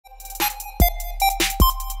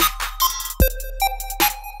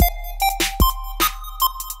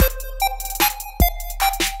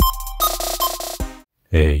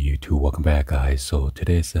Hey YouTube, welcome back guys. So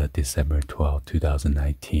today's December 12,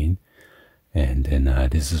 2019, and then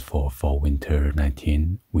this is for fall winter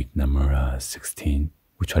 19, week number 16.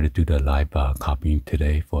 We try to do the live copying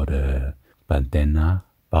today for the Bandana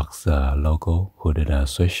box logo hooded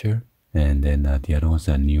sweatshirt, and then the other one's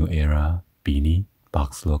a New Era Beanie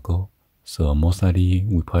box logo. So most likely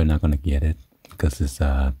we're probably not gonna get it because it's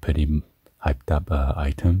a pretty hyped up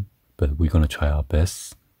item, but we're gonna try our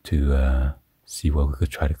best to see what we could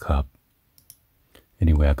try to cop.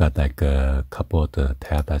 Anyway, I got like a couple of the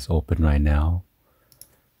tabs that's open right now,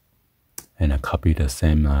 and I copied the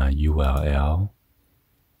same URL.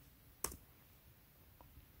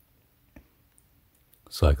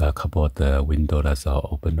 So I got a couple of the windows that's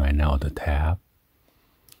open right now, the tab.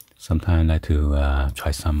 Sometimes I like to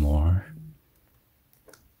try some more.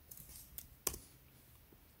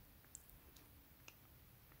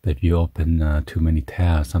 But if you open too many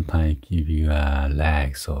tabs, sometimes it give you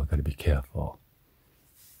lag, so gotta be careful.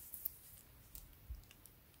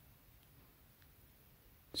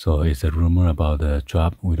 So it's a rumor about the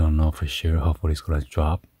drop. We don't know for sure. Hopefully it's gonna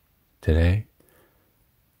drop today.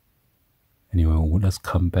 Anyway, let's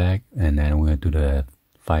come back and then we're gonna do the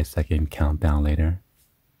 5-second countdown later.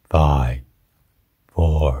 5,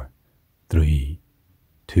 4, 3,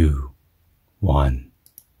 2, 1.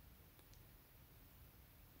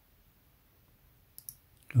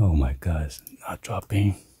 Oh my God, it's not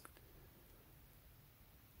dropping.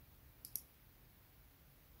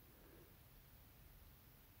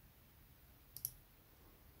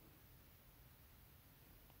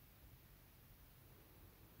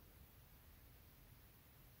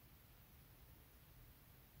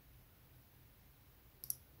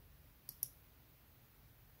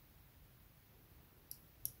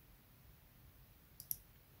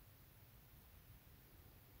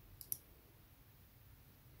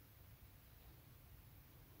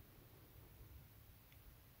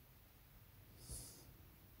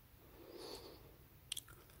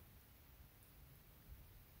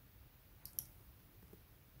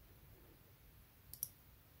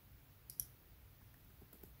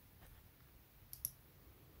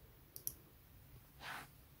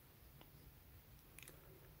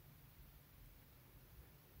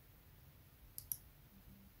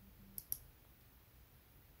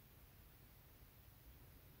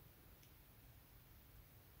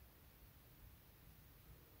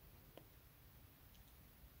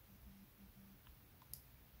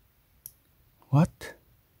 What?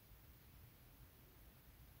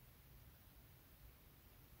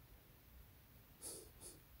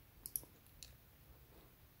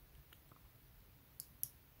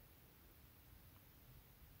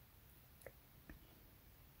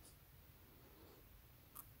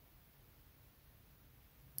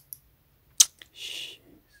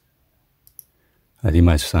 I think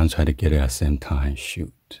my son tried to get it at the same time.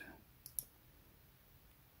 Shoot.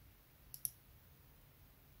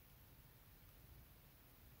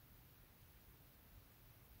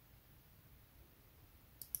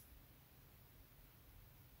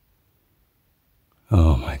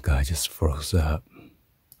 Oh my God, I just froze up.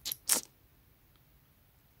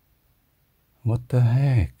 What the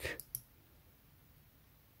heck?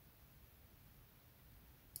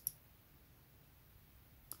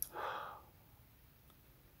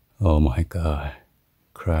 Oh my God,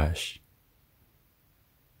 crash.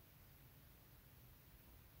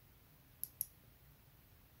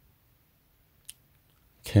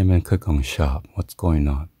 Came and click on shop. What's going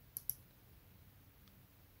on?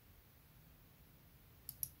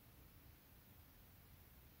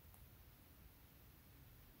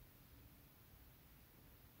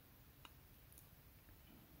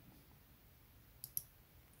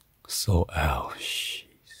 So ow, jeez.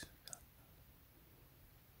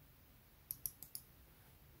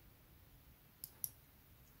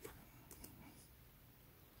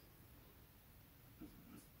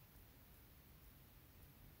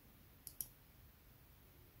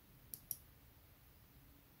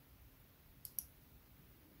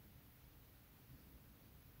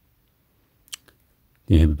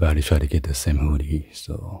 Yeah, everybody try to get the same hoodie,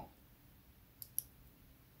 so.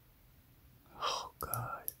 Oh God.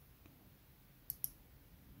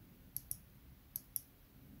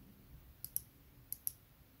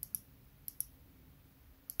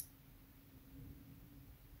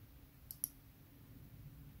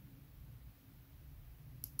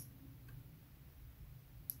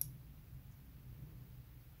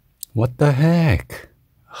 What the heck?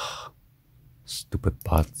 Stupid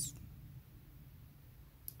bots.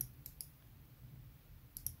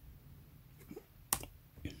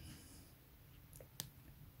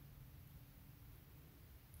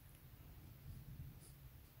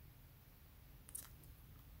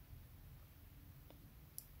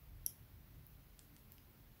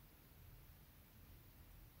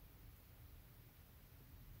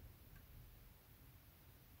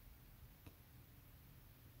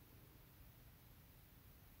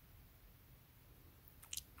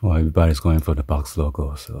 Well, everybody's going for the box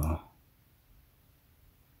logo, so.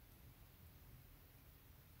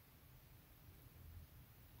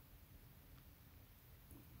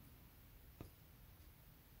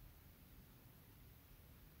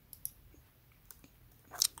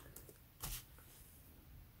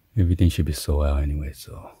 Everything should be sold out anyway,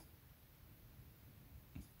 so.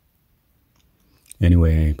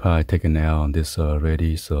 Anyway, probably taking out on this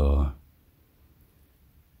already, so.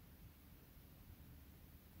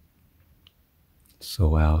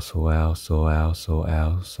 Sold out, sold out, sold out, sold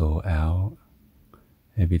out, sold out.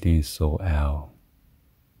 Everything's sold out.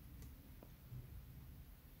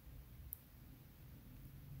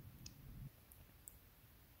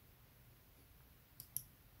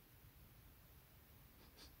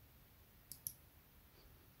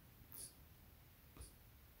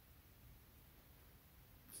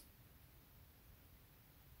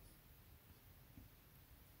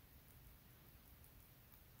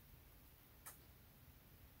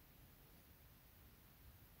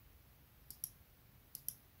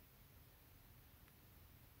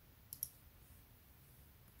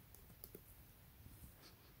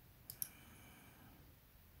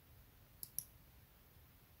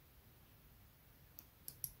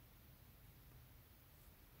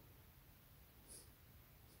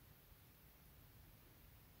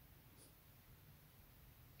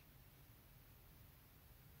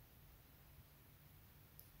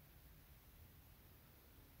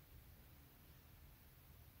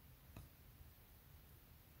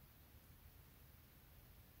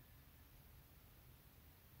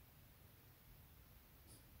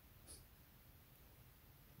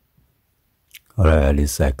 Alright, at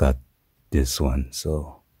least I got this one,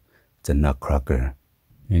 so it's a nutcracker.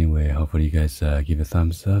 Anyway, hopefully you guys give a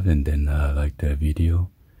thumbs up and then like the video.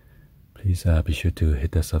 Please be sure to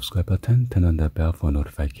hit the subscribe button, turn on the bell for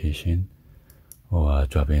notification, or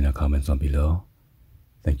drop in the comments on below.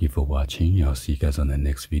 Thank you for watching. I'll see you guys on the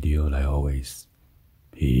next video like always.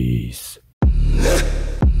 Peace.